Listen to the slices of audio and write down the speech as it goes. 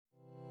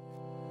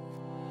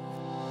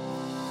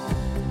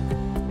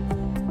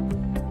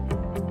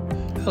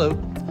Hello,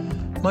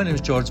 my name is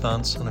George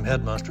Vance and I'm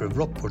Headmaster of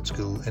Rockport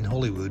School in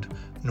Holywood,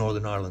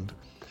 Northern Ireland.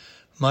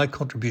 My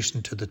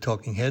contribution to the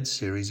Talking Heads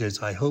series is,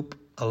 I hope,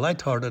 a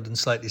light-hearted and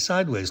slightly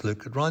sideways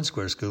look at round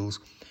square schools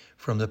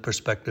from the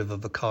perspective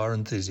of a car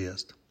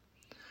enthusiast.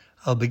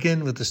 I'll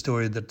begin with the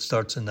story that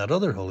starts in that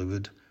other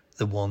Hollywood,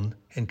 the one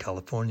in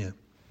California.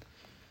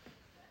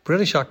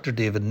 British actor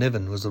David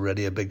Niven was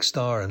already a big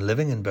star and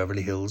living in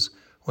Beverly Hills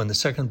when the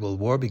Second World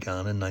War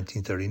began in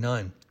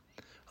 1939.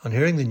 On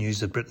hearing the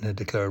news that Britain had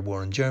declared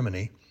war on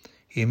Germany,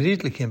 he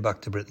immediately came back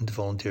to Britain to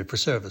volunteer for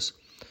service.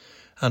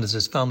 And as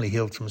his family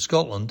hailed from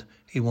Scotland,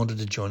 he wanted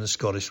to join a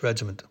Scottish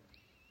regiment.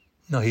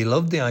 Now, he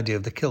loved the idea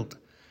of the kilt,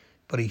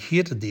 but he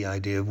hated the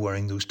idea of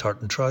wearing those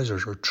tartan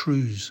trousers or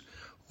trews,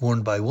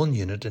 worn by one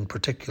unit in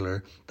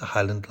particular, the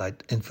Highland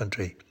Light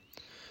Infantry.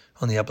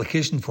 On the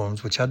application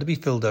forms, which had to be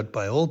filled out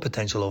by all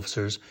potential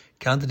officers,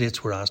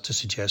 candidates were asked to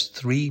suggest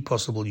 3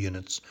 possible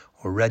units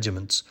or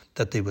regiments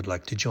that they would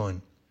like to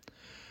join.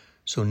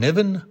 So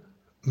Niven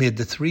made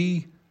the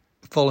 3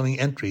 following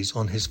entries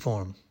on his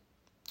form.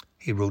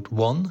 He wrote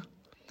 1,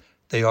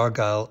 the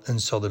Argyll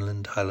and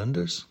Sutherland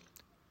Highlanders,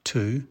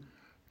 2,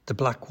 the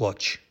Black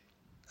Watch,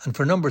 and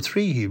for number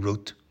 3 he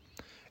wrote,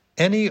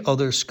 any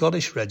other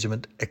Scottish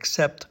regiment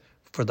except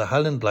for the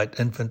Highland Light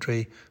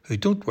Infantry who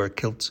don't wear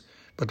kilts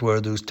but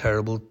wear those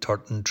terrible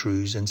tartan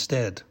trews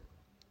instead.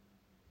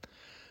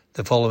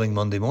 The following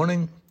Monday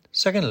morning,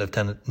 Second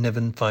Lieutenant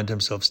Niven found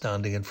himself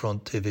standing in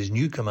front of his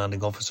new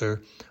commanding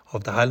officer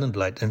of the Highland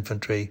Light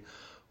Infantry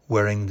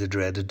wearing the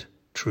dreaded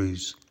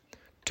trews.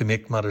 To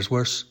make matters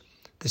worse,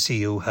 the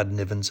CEO had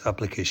Niven's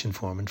application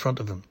form in front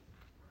of him.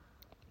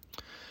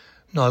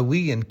 Now,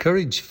 we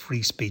encourage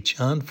free speech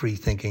and free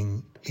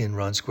thinking in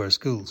round square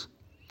schools,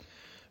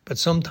 but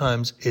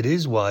sometimes it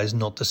is wise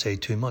not to say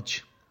too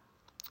much.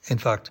 In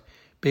fact,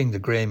 being the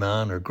grey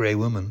man or grey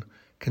woman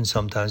can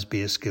sometimes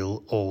be a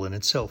skill all in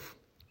itself.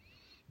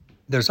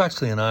 There's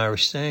actually an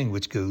Irish saying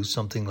which goes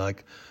something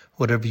like,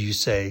 whatever you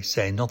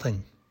say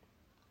nothing.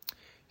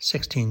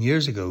 16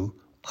 years ago,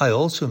 I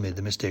also made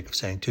the mistake of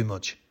saying too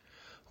much,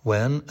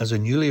 when, as a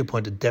newly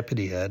appointed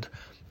deputy head,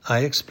 I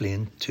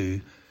explained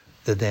to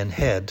the then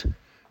head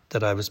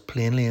that I was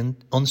plainly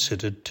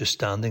unsuited to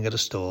standing at a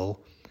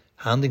stall,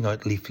 handing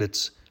out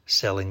leaflets,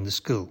 selling the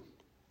school.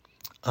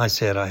 I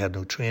said I had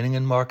no training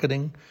in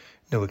marketing,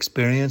 no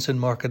experience in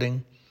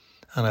marketing,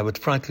 and I would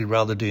frankly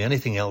rather do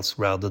anything else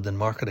rather than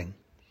marketing.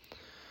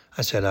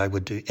 I said I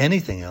would do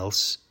anything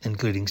else,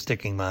 including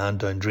sticking my hand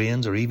down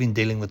drains or even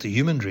dealing with the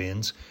human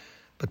drains,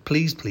 but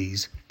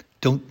please,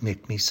 don't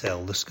make me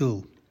sell the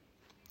school.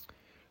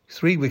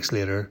 3 weeks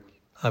later,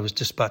 I was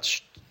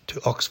dispatched to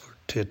Oxford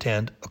to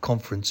attend a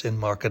conference in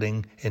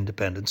marketing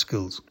independent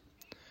schools.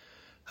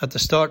 At the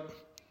start,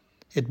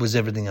 it was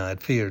everything I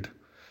had feared.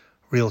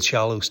 Real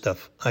shallow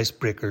stuff,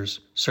 icebreakers,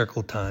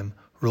 circle time,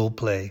 role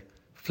play,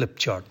 flip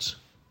charts,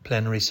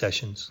 plenary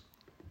sessions.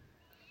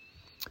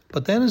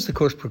 But then as the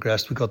course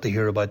progressed, we got to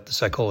hear about the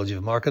psychology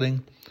of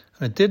marketing,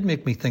 and it did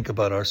make me think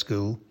about our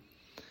school.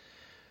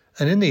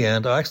 And in the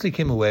end, I actually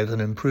came away with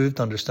an improved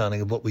understanding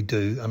of what we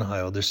do and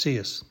how others see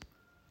us.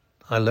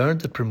 I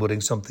learned that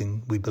promoting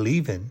something we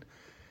believe in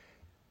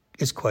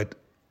is quite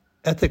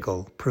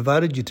ethical,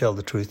 provided you tell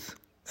the truth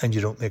and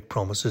you don't make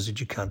promises that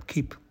you can't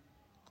keep.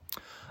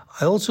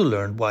 I also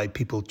learned why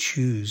people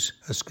choose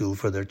a school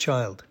for their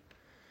child.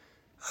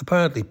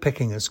 Apparently,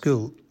 picking a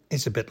school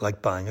is a bit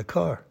like buying a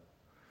car,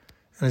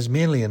 and is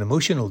mainly an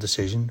emotional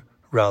decision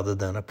rather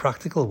than a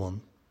practical one.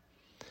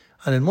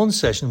 And in one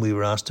session, we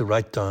were asked to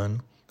write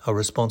down our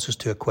responses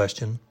to a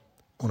question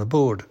on a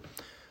board.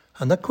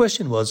 And that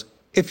question was,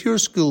 if your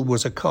school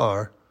was a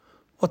car,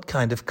 what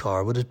kind of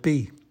car would it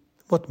be?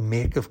 What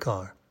make of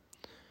car?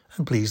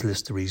 And please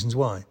list the reasons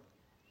why.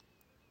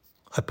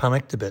 I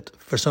panicked a bit.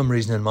 For some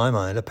reason in my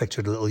mind, I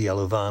pictured a little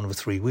yellow van with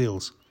 3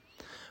 wheels.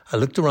 I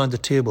looked around the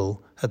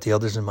table at the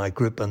others in my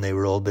group and they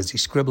were all busy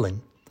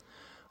scribbling.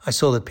 I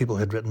saw that people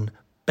had written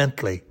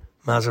Bentley,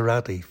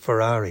 Maserati,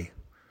 Ferrari.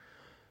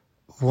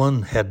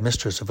 One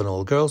headmistress of an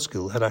all-girls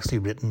school had actually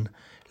written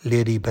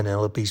Lady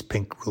Penelope's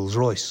pink Rolls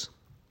Royce.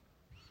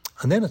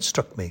 And then it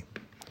struck me.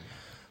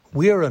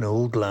 We are an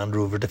old Land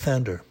Rover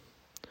Defender.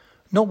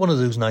 Not one of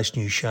those nice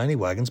new shiny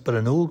wagons, but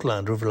an old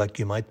Land Rover like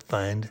you might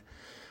find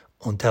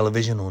on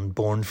television on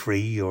Born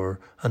Free or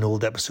an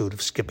old episode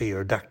of Skippy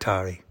or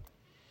Daktari.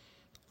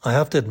 I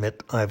have to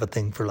admit I have a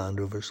thing for Land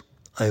Rovers.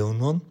 I own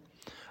one.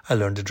 I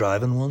learned to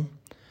drive in one.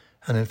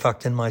 And in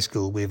fact, in my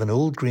school, we have an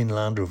old green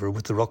Land Rover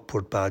with the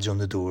Rockport badge on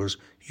the doors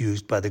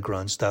used by the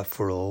ground staff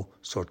for all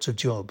sorts of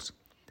jobs.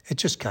 It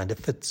just kind of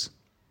fits.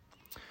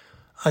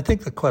 I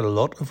think that quite a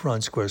lot of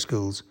round square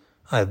schools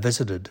I have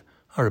visited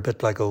are a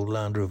bit like old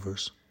Land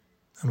Rovers.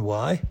 And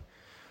why?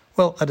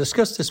 Well, I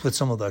discussed this with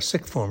some of our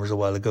sixth formers a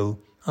while ago,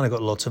 and I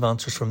got lots of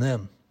answers from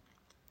them.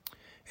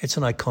 It's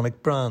an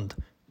iconic brand.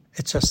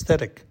 It's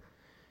aesthetic.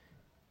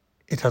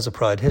 It has a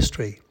proud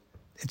history.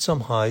 It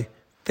somehow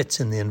fits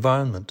in the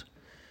environment.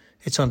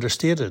 It's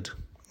understated.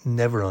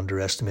 Never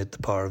underestimate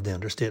the power of the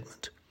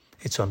understatement.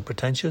 It's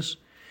unpretentious.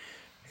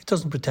 It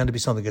doesn't pretend to be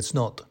something it's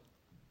not.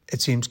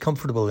 It seems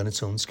comfortable in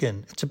its own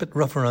skin. It's a bit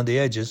rough around the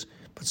edges,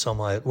 but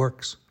somehow it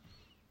works.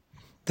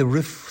 The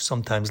roof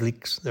sometimes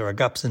leaks. There are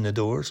gaps in the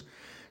doors.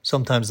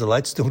 Sometimes the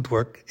lights don't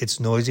work. It's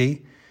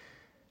noisy,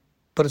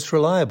 but it's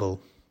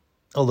reliable,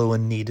 although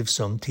in need of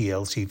some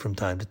TLC from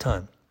time to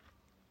time.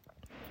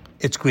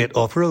 It's great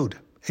off-road.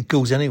 It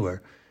goes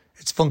anywhere.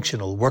 It's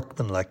functional,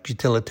 workmanlike,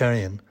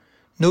 utilitarian.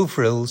 No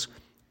frills,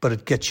 but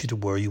it gets you to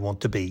where you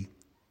want to be.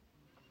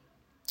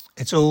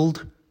 It's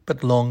old,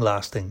 but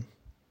long-lasting.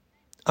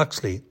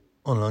 Actually,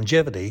 on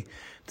longevity,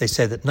 they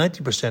say that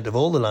 90% of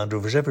all the Land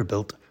Rovers ever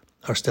built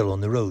are still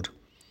on the road,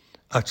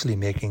 actually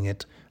making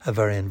it a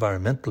very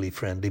environmentally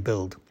friendly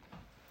build.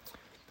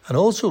 And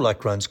also,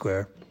 like Round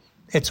Square,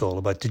 it's all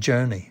about the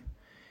journey.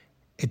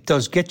 It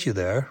does get you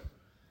there,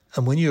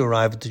 and when you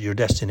arrive at your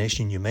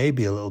destination, you may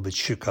be a little bit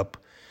shook up,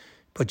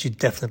 but you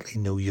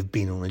definitely know you've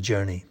been on a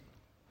journey.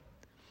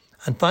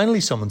 And finally,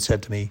 someone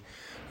said to me,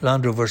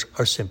 Land Rovers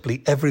are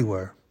simply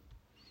everywhere.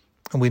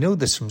 And we know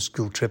this from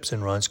school trips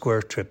and Round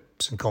Square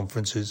trips and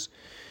conferences.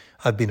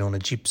 I've been on a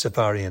jeep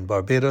safari in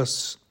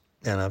Barbados,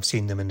 and I've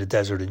seen them in the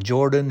desert in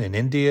Jordan, in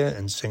India,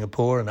 in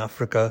Singapore, in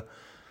Africa.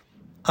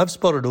 I've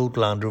spotted old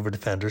Land Rover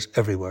Defenders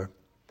everywhere.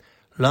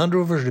 Land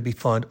Rovers are to be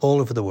found all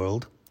over the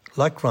world.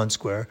 Like Round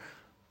Square,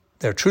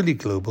 they're truly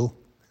global,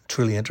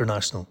 truly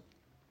international.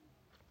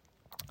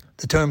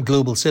 The term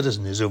global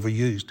citizen is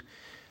overused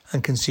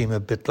and can seem a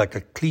bit like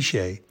a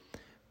cliche,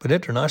 but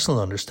international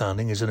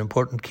understanding is an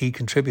important key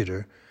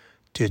contributor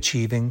to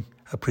achieving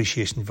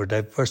appreciation for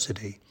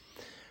diversity,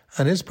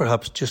 and is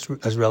perhaps just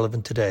as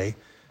relevant today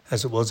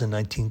as it was in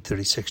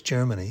 1936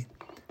 Germany,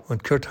 when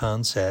Kurt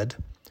Hahn said,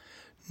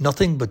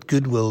 "Nothing but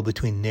goodwill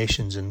between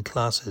nations and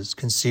classes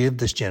can save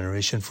this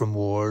generation from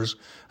wars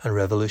and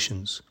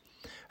revolutions,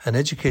 and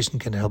education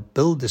can help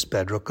build this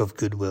bedrock of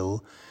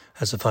goodwill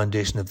as a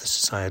foundation of the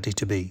society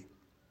to be."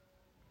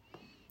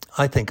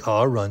 I think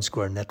our Round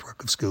Square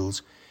network of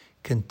schools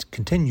can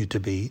continue to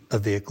be a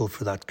vehicle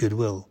for that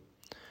goodwill,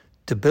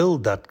 to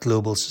build that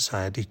global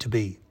society to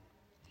be.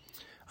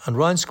 And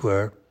Round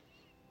Square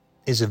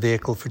is a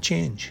vehicle for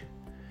change,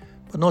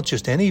 but not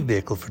just any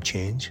vehicle for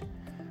change,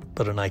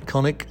 but an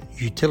iconic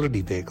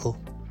utility vehicle,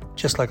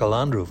 just like a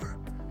Land Rover,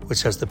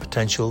 which has the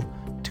potential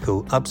to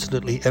go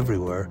absolutely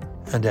everywhere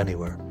and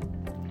anywhere.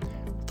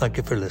 Thank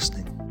you for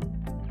listening.